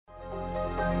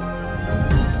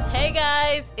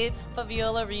guys, it's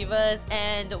Fabiola Rivas,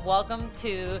 and welcome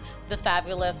to the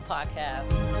Fabulous Podcast.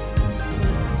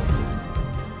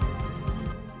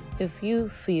 If you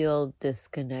feel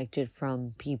disconnected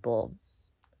from people,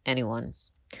 anyone,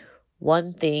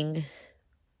 one thing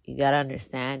you gotta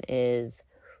understand is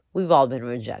we've all been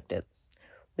rejected.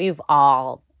 We've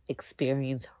all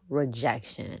experienced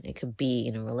rejection. It could be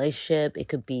in a relationship, it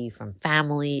could be from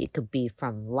family, it could be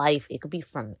from life, it could be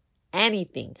from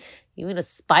anything. Even a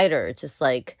spider just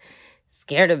like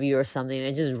scared of you or something,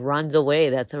 it just runs away.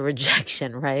 That's a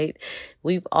rejection, right?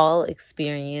 We've all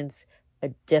experienced a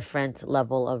different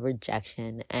level of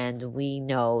rejection, and we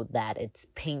know that it's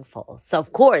painful. So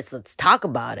of course, let's talk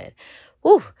about it.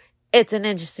 Whew, it's an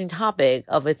interesting topic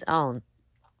of its own.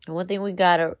 And one thing we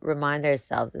gotta remind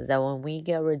ourselves is that when we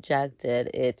get rejected,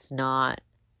 it's not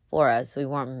for us. We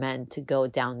weren't meant to go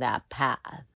down that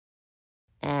path.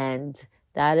 And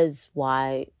that is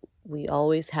why we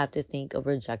always have to think of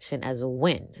rejection as a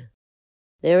win.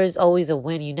 There is always a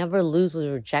win. You never lose with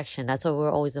rejection. That's why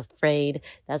we're always afraid.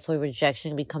 That's why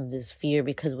rejection becomes this fear,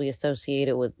 because we associate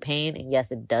it with pain. And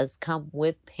yes, it does come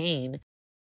with pain.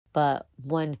 But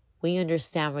when we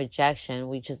understand rejection,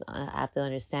 we just have to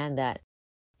understand that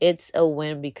it's a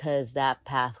win because that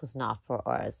path was not for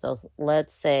us. So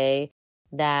let's say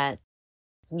that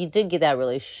you did get that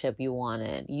relationship you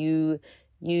wanted.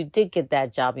 You did get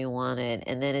that job you wanted,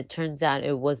 and then it turns out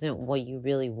it wasn't what you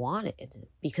really wanted.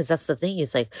 Because that's the thing,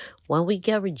 is like when we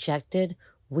get rejected,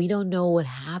 we don't know what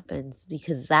happens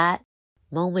because that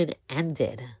moment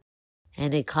ended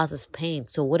and it causes pain.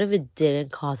 So what if it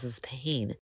didn't cause us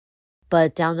pain?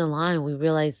 But down the line, we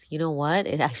realize, you know what?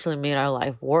 It actually made our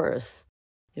life worse.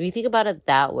 If you think about it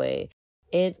that way,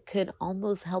 it could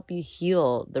almost help you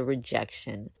heal the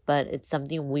rejection, but it's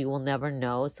something we will never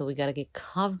know, so we got to get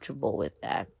comfortable with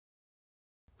that.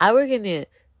 I work in the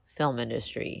film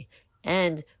industry,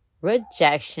 and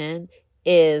rejection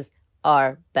is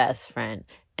our best friend.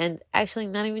 And actually,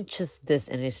 not even just this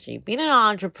industry. Being an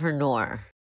entrepreneur,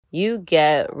 you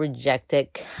get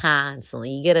rejected constantly.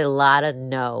 You get a lot of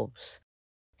no's,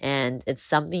 and it's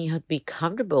something you have to be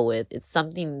comfortable with. It's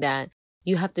something that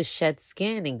you have to shed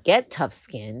skin and get tough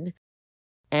skin.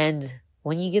 And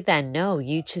when you get that no,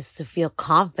 you just feel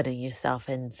confident in yourself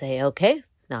and say, okay,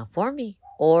 it's not for me.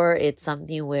 Or it's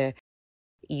something where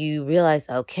you realize,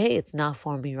 okay, it's not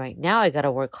for me right now. I got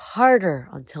to work harder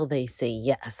until they say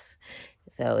yes.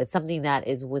 So it's something that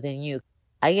is within you.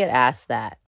 I get asked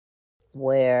that,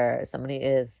 where somebody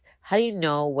is, how do you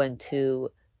know when to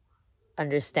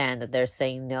understand that they're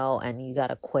saying no and you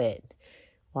got to quit?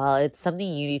 Well, it's something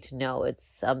you need to know. It's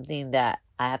something that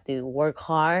I have to work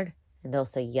hard and they'll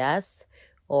say yes.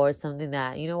 Or it's something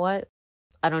that, you know what?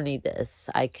 I don't need this.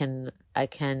 I can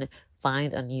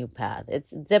find a new path.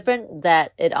 It's different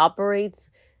that it operates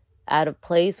at a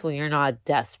place where you're not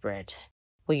desperate,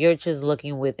 where you're just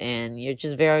looking within. You're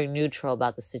just very neutral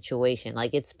about the situation.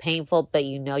 Like, it's painful, but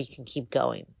you know you can keep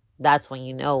going. That's when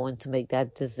you know when to make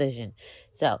that decision.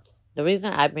 So the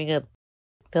reason I bring up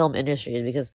film industry is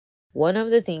because one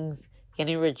of the things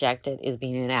getting rejected is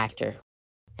being an actor.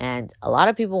 And a lot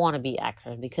of people want to be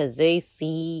actors because they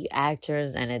see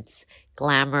actors and it's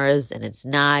glamorous and it's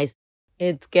nice.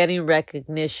 It's getting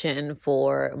recognition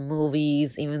for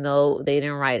movies, even though they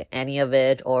didn't write any of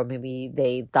it, or maybe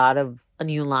they thought of a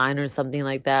new line or something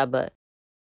like that. But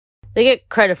they get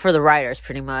credit for the writers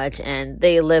pretty much, and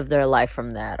they live their life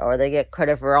from that. Or they get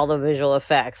credit for all the visual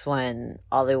effects when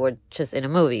all they were just in a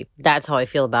movie. That's how I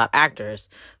feel about actors.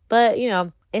 But, you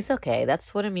know, it's okay.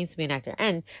 That's what it means to be an actor.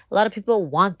 And a lot of people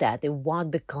want that. They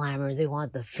want the glamour. They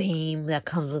want the fame that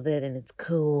comes with it, and it's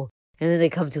cool. And then they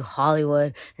come to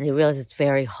Hollywood and they realize it's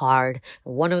very hard.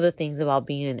 And one of the things about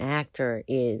being an actor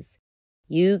is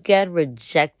you get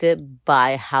rejected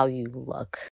by how you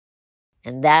look.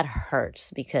 And that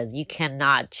hurts because you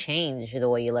cannot change the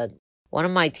way you look. One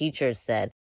of my teachers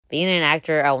said, being an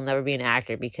actor, I will never be an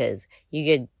actor because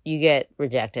you get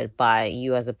rejected by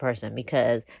you as a person.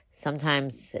 Because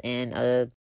sometimes in a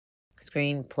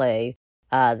screenplay,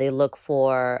 they look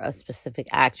for a specific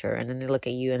actor and then they look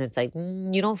at you and it's like,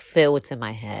 you don't fit what's in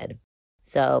my head.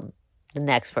 So the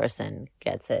next person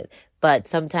gets it. But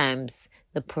sometimes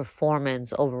the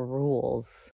performance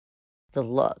overrules the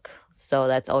look. So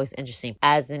that's always interesting.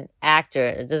 As an actor,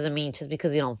 it doesn't mean just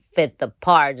because you don't fit the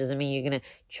part, doesn't mean you're going to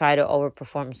try to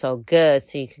overperform so good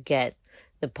so you could get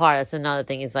the part. That's another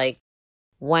thing. Is like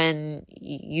when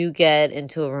you get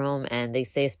into a room and they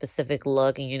say a specific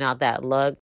look and you're not that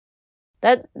look,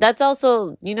 that's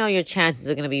also, you know, your chances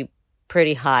are going to be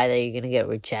pretty high that you're going to get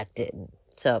rejected.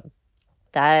 So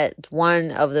that's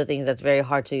one of the things that's very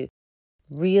hard to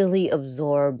really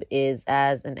absorb is,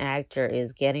 as an actor,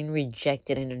 is getting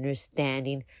rejected and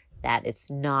understanding that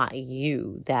it's not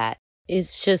you, that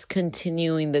it's just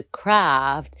continuing the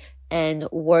craft and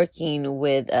working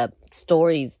with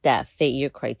stories that fit your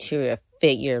criteria,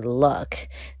 fit your look.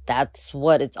 That's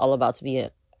what it's all about to be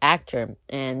an actor.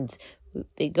 And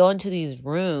they go into these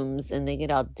rooms and they get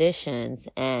auditions,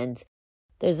 and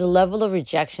there's a level of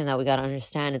rejection that we got to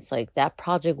understand. It's like that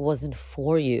project wasn't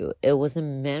for you. It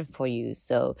wasn't meant for you.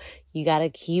 So you got to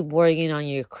keep working on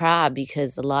your craft,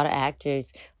 because a lot of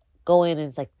actors go in and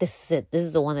it's like, this is it. This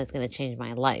is the one that's going to change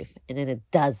my life. And then it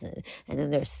doesn't. And then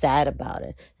they're sad about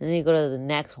it. And then you go to the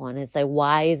next one. It's like,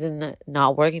 why isn't it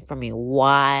not working for me?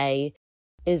 Why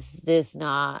is this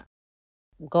not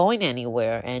going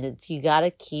anywhere? And it's, you got to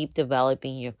keep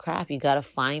developing your craft. You got to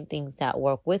find things that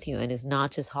work with you. And it's not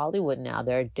just Hollywood now.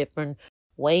 There are different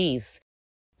ways,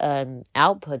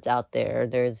 outputs out there.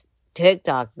 There's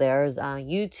TikTok, there's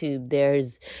YouTube,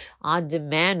 there's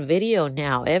on-demand video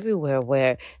now everywhere,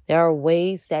 where there are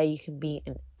ways that you can be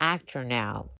an actor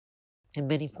now in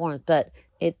many forms. But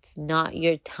it's not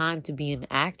your time to be an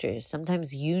actor.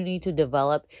 Sometimes you need to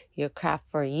develop your craft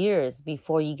for years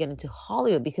before you get into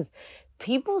Hollywood, because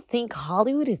people think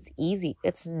Hollywood is easy.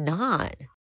 It's not.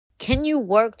 Can you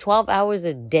work 12 hours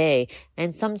a day?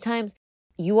 And sometimes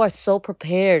you are so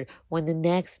prepared when the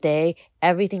next day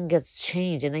everything gets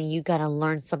changed, and then you got to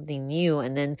learn something new,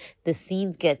 and then the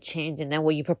scenes get changed, and then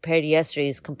what you prepared yesterday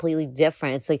is completely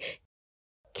different. It's like,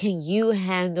 can you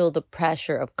handle the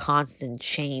pressure of constant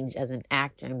change as an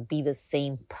actor and be the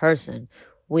same person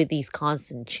with these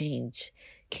constant change?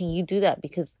 Can you do that?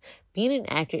 Because being an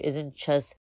actor isn't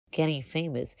just getting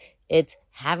famous. It's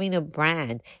having a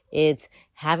brand. It's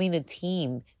having a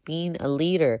team, being a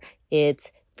leader.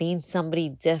 It's being somebody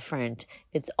different.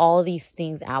 It's all these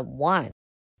things at once.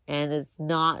 And it's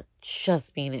not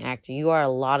just being an actor. You are a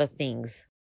lot of things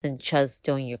than just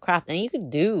doing your craft. And you can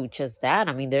do just that.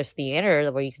 I mean, there's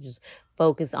theater where you can just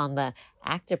focus on the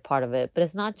actor part of it, but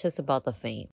it's not just about the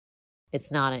fame.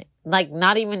 It's not, like,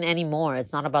 not even anymore.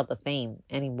 It's not about the fame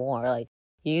anymore. Like,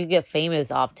 you can get famous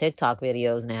off TikTok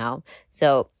videos now.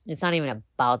 So it's not even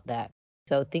about that.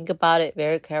 So think about it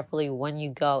very carefully when you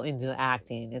go into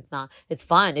acting. It's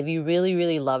fun. If you really,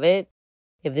 really love it,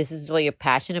 if this is what you're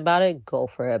passionate about it, go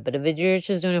for it. But if you're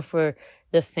just doing it for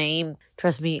the fame,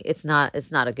 trust me, it's not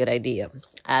a good idea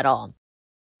at all.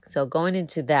 So going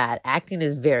into that, acting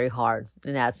is very hard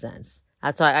in that sense.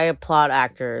 That's why I applaud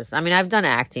actors. I mean, I've done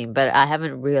acting, but I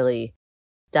haven't really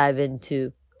dived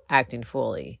into acting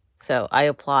fully. So I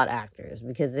applaud actors,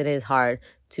 because it is hard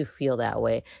to feel that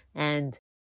way. And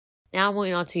now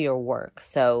moving on to your work.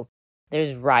 So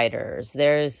there's writers,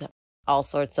 there's all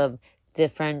sorts of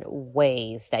different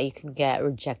ways that you can get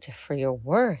rejected for your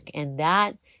work. And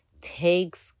that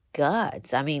takes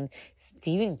guts. I mean,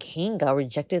 Stephen King got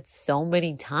rejected so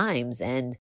many times,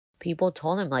 and people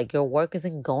told him, like, your work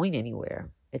isn't going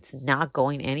anywhere. It's not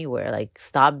going anywhere. Like,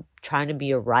 stop trying to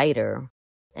be a writer.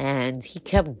 And he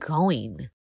kept going.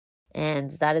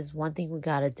 And that is one thing we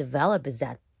got to develop, is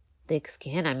that thick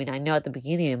skin. I mean, I know at the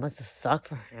beginning it must have sucked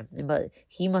for him, but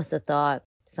he must have thought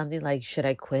something like, should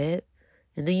I quit?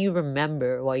 And then you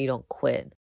remember why you don't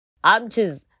quit. I'm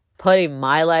just putting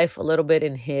my life a little bit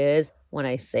in his when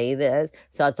I say this,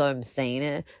 so that's why I'm saying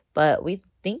it. But we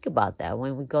think about that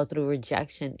when we go through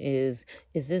rejection. Is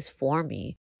this for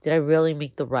me? Did I really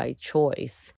make the right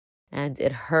choice? And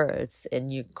it hurts,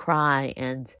 and you cry,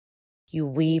 and you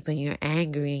weep, and you're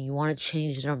angry, and you want to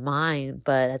change their mind.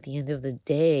 But at the end of the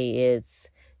day,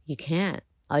 you can't.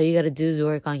 All you got to do is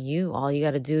work on you. All you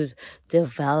got to do is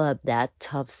develop that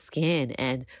tough skin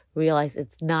and realize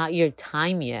it's not your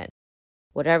time yet.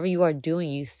 Whatever you are doing,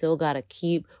 you still got to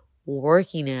keep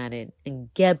working at it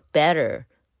and get better.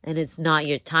 And it's not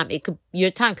your time.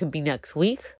 Your time could be next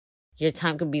week. Your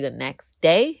time could be the next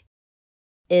day.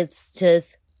 It's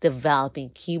just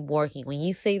developing. Keep working. When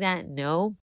you say that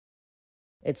no,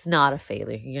 it's not a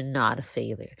failure. You're not a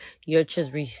failure. You're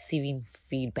just receiving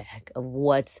feedback of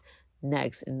what's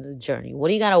next in the journey. What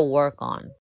do you got to work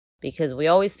on? Because we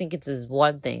always think it's this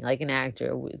one thing, like an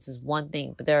actor, it's this one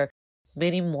thing, but there are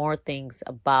many more things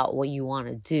about what you want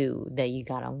to do that you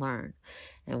got to learn.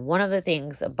 And one of the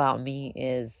things about me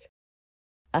is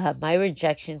my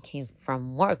rejection came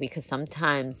from work, because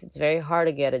sometimes it's very hard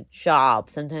to get a job.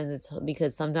 Sometimes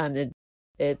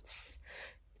it's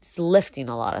lifting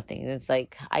a lot of things. It's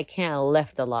like, I can't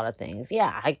lift a lot of things.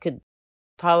 Yeah, I could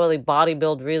probably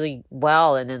bodybuild really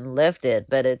well and then lift it,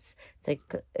 but it's like,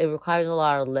 it requires a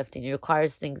lot of lifting. It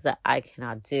requires things that I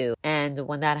cannot do. And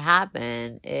when that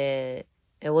happened, it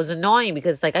was annoying,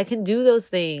 because like, I can do those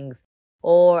things,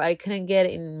 or I couldn't get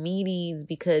in meetings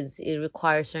because it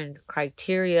requires certain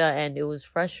criteria and it was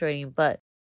frustrating. But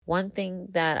one thing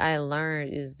that I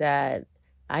learned is that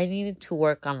I needed to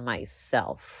work on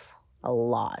myself a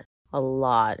lot, a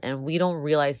lot. And we don't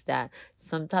realize that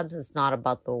sometimes it's not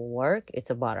about the work, it's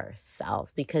about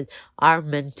ourselves, because our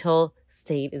mental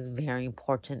state is very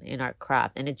important in our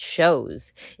craft, and it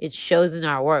shows. It shows in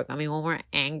our work. I mean, when we're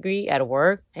angry at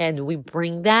work and we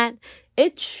bring that,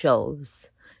 it shows.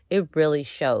 It really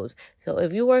shows. So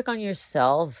if you work on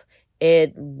yourself,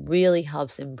 it really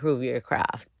helps improve your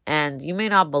craft. And you may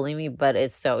not believe me, but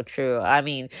it's so true. I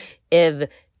mean, if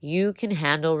you can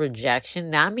handle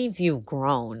rejection, that means you've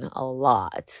grown a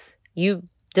lot. You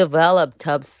developed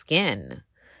tough skin.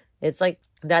 It's like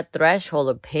that threshold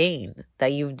of pain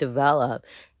that you've developed.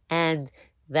 And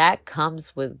that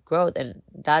comes with growth. And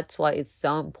that's why it's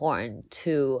so important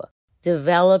to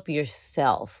develop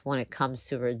yourself when it comes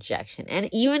to rejection. And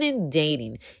even in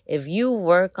dating, if you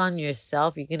work on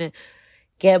yourself, you're going to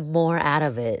get more out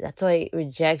of it. That's why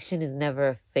rejection is never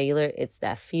a failure. It's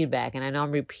that feedback. And I know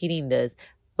I'm repeating this,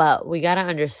 but we got to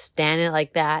understand it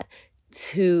like that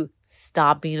to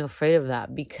stop being afraid of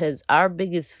that, because our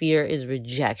biggest fear is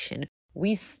rejection.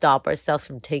 We stop ourselves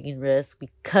from taking risks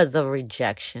because of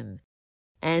rejection.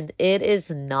 And it is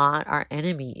not our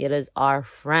enemy. It is our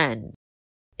friend.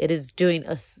 It is doing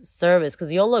a service,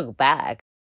 because you'll look back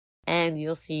and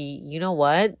you'll see, you know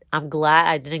what? I'm glad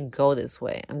I didn't go this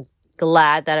way. I'm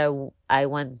glad that I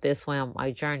went this way on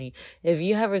my journey. If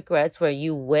you have regrets where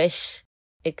you wish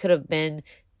it could have been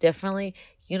differently,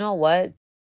 you know what?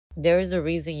 There is a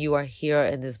reason you are here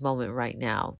in this moment right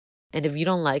now. And if you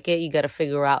don't like it, you got to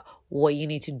figure out what you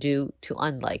need to do to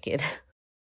unlike it.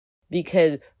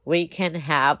 Because we can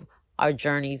have our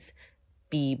journeys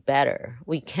be better.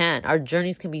 We can. Our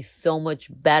journeys can be so much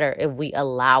better if we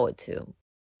allow it to.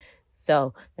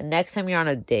 So the next time you're on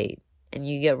a date and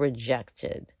you get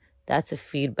rejected, that's a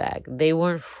feedback. They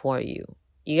weren't for you.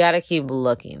 You got to keep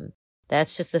looking.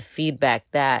 That's just a feedback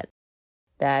that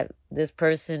this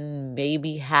person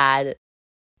maybe had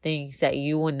things that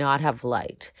you would not have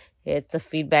liked. It's a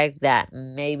feedback that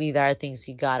maybe there are things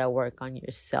you got to work on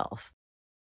yourself.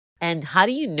 And how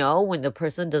do you know when the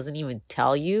person doesn't even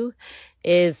tell you?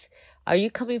 Are you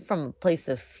coming from a place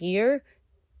of fear,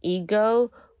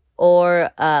 ego, or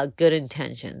good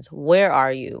intentions? Where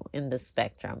are you in the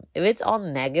spectrum? If it's all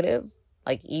negative,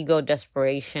 like ego,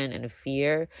 desperation, and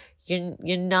fear,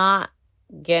 you're not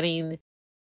getting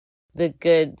the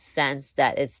good sense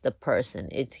that it's the person,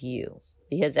 it's you.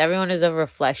 Because everyone is a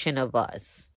reflection of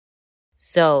us.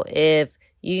 So if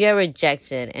you get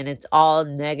rejected and it's all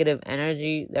negative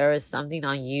energy, there is something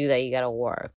on you that you gotta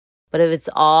work. But if it's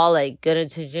all like good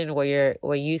intention where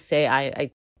you say,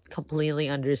 I completely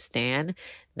understand,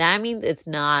 that means it's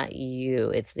not you.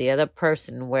 It's the other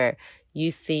person where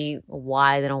you see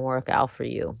why they don't work out for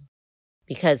you.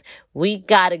 Because we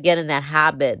gotta get in that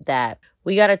habit that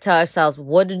we gotta tell ourselves,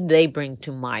 what do they bring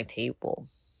to my table?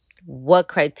 What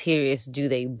criteria do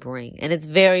they bring? And it's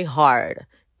very hard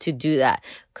to do that,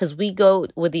 because we go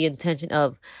with the intention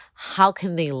of, how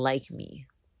can they like me?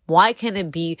 Why can't it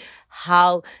be,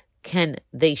 how can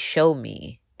they show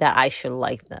me that I should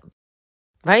like them?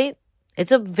 Right?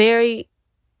 It's a very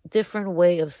different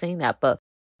way of saying that, but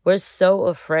we're so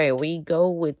afraid. We go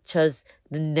with just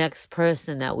the next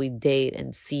person that we date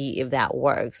and see if that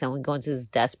works. And we go into this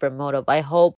desperate mode of, I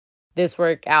hope this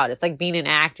work out. It's like being an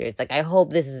actor. It's like, I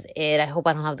hope this is it. I hope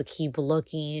I don't have to keep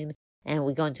looking. And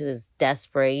we go into this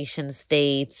desperation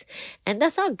state. And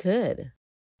that's not good.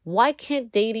 Why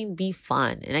can't dating be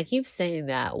fun? And I keep saying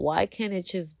that. Why can't it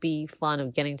just be fun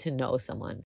of getting to know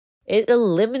someone? It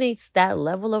eliminates that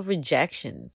level of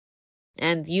rejection.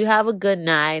 And you have a good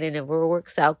night, and if it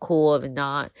works out, cool. If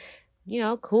not,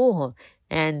 cool.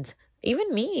 And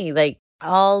even me, like,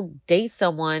 I'll date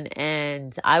someone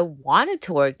and I want it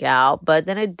to work out, but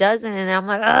then it doesn't. And I'm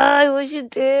like, I wish it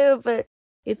did, but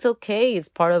it's okay. It's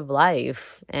part of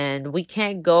life. And we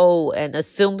can't go and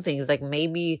assume things like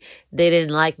maybe they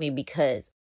didn't like me because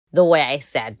the way I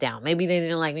sat down. Maybe they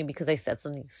didn't like me because I said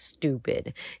something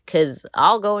stupid. Because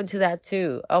I'll go into that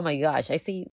too. Oh my gosh. I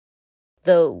see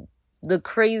the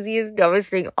craziest, dumbest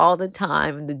thing all the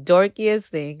time, the dorkiest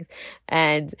things,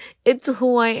 and it's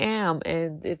who I am.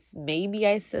 And it's maybe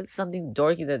I said something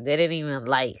dorky that they didn't even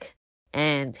like.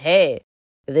 And hey,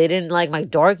 if they didn't like my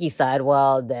dorky side,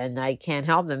 well, then I can't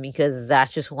help them, because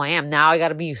that's just who I am. Now I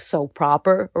gotta be so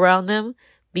proper around them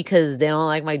because they don't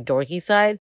like my dorky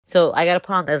side. So I gotta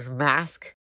put on this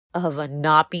mask of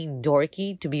not being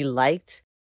dorky to be liked.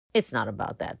 It's not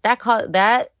about that.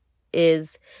 That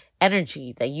is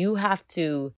energy that you have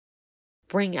to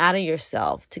bring out of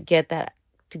yourself to get that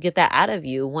out of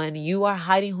you when you are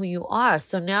hiding who you are.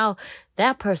 So now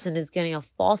that person is getting a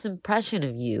false impression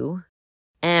of you,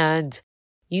 and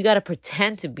you got to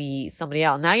pretend to be somebody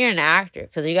else. Now you're an actor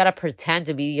because you got to pretend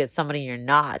to be somebody you're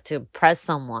not to impress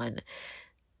someone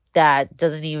that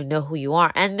doesn't even know who you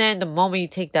are. And then the moment you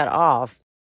take that off,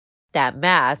 that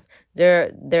mask,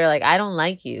 they're like, I don't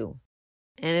like you.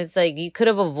 And it's like, you could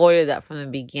have avoided that from the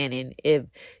beginning if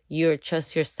you're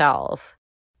just yourself.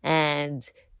 And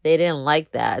they didn't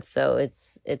like that. So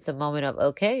it's a moment of,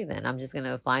 okay, then I'm just going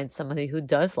to find somebody who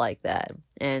does like that.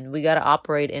 And we got to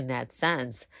operate in that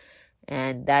sense.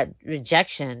 And that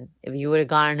rejection, if you would have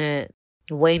gotten it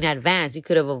way in advance, you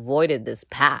could have avoided this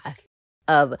path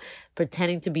of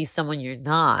pretending to be someone you're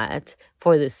not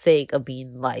for the sake of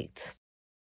being liked.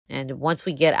 And once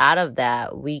we get out of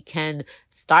that, we can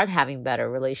start having better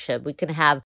relationship. We can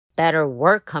have better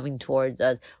work coming towards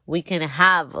us. We can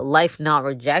have life not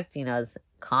rejecting us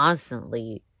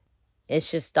constantly. It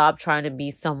should stop trying to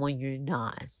be someone you're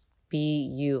not. Be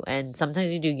you. And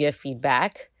sometimes you do get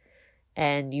feedback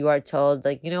and you are told,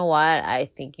 like, you know what? I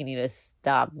think you need to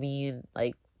stop being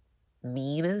like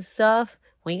mean and stuff.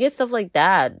 When you get stuff like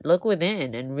that, look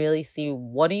within and really see,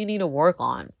 what do you need to work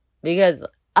on? Because,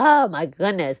 oh my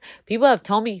goodness, people have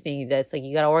told me things that's like,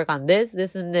 you got to work on this,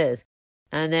 this, and this.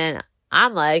 And then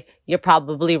I'm like, you're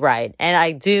probably right. And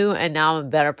I do. And now I'm a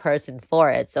better person for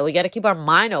it. So we got to keep our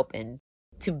mind open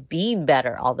to being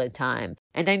better all the time.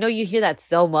 And I know you hear that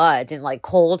so much in like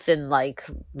cults and like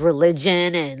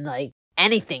religion and like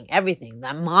anything, everything.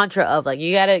 That mantra of like,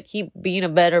 you got to keep being a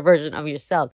better version of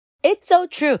yourself. It's so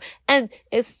true. And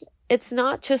it's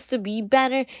not just to be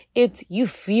better. It's you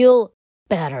feel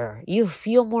better. You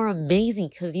feel more amazing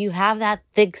because you have that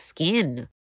thick skin.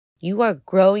 You are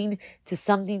growing to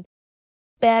something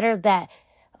better that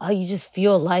you just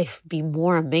feel life be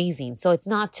more amazing. So it's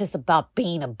not just about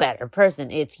being a better person.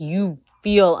 It's you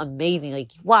feel amazing.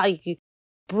 Like, wow, you can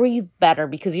breathe better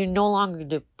because you're no longer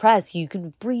depressed. You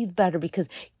can breathe better because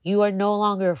you are no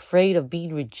longer afraid of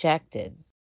being rejected.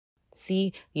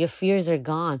 See, your fears are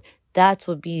gone. That's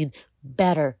what being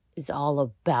better is all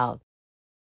about.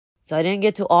 So I didn't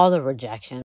get to all the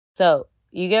rejection. So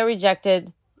you get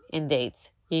rejected in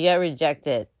dates. You get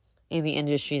rejected in the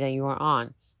industry that you are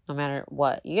on, no matter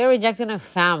what. You get rejected in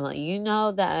family. You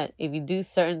know that if you do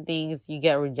certain things, you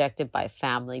get rejected by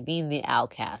family, being the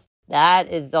outcast. That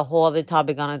is a whole other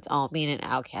topic on its own, being an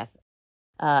outcast.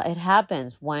 It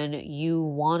happens when you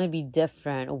want to be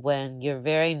different, when you're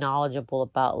very knowledgeable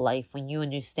about life, when you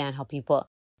understand how people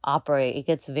operate. It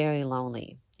gets very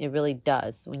lonely. It really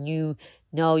does. When you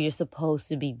know you're supposed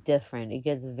to be different, it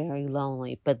gets very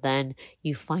lonely. But then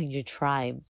you find your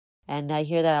tribe. And I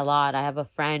hear that a lot. I have a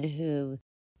friend who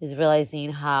is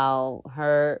realizing how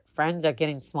her friends are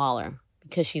getting smaller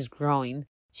because she's growing.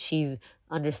 She's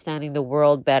understanding the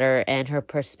world better and her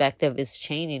perspective is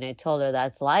changing. I told her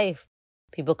that's life.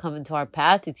 People come into our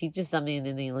path to teach us something and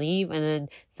then they leave. And then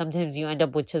sometimes you end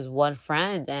up with just one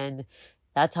friend and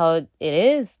that's how it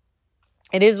is.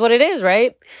 It is what it is,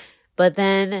 right? But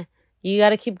then you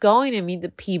got to keep going and meet the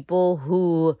people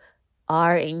who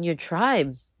are in your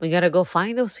tribe. We got to go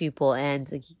find those people. And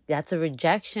that's a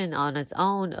rejection on its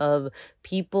own of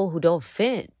people who don't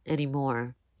fit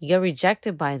anymore. You get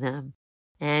rejected by them.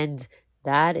 And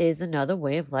that is another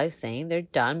way of life saying they're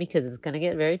done because it's going to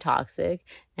get very toxic.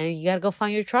 And you got to go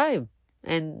find your tribe.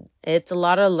 And it's a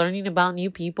lot of learning about new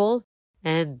people.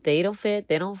 And they don't fit.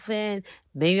 They don't fit.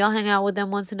 Maybe I'll hang out with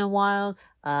them once in a while.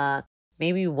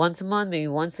 Maybe once a month. Maybe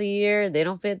once a year. They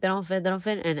don't fit. They don't fit. They don't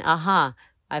fit. And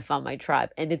I found my tribe.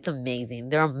 And it's amazing.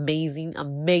 They're amazing,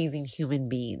 amazing human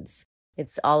beings.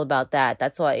 It's all about that.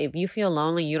 That's why if you feel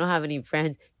lonely, you don't have any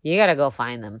friends, you got to go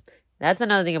find them. That's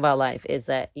another thing about life is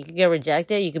that you could get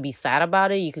rejected. You could be sad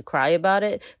about it. You could cry about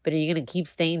it. But are you going to keep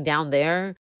staying down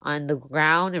there on the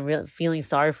ground and feeling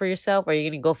sorry for yourself? Or are you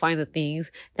going to go find the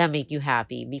things that make you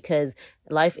happy? Because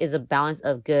life is a balance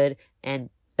of good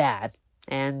and bad.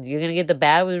 And you're going to get the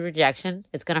bad with rejection.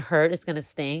 It's going to hurt. It's going to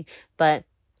sting. But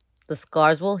the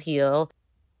scars will heal.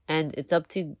 And it's up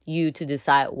to you to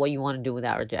decide what you want to do with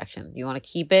that rejection. Do you want to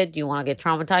keep it? Do you want to get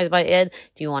traumatized by it?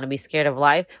 Do you want to be scared of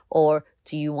life? Or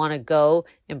do you want to go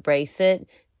embrace it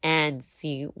and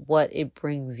see what it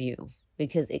brings you?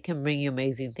 Because it can bring you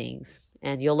amazing things.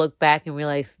 And you'll look back and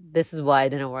realize this is why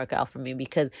it didn't work out for me.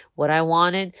 Because what I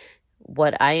wanted,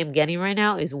 what I am getting right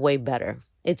now is way better.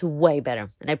 It's way better.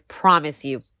 And I promise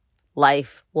you,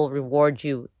 life will reward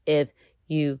you if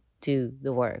you do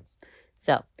the work.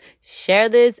 So share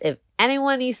this. If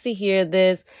anyone needs to hear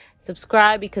this,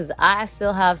 subscribe because I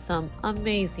still have some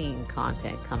amazing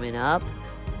content coming up.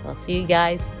 So I'll see you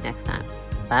guys next time.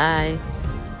 Bye.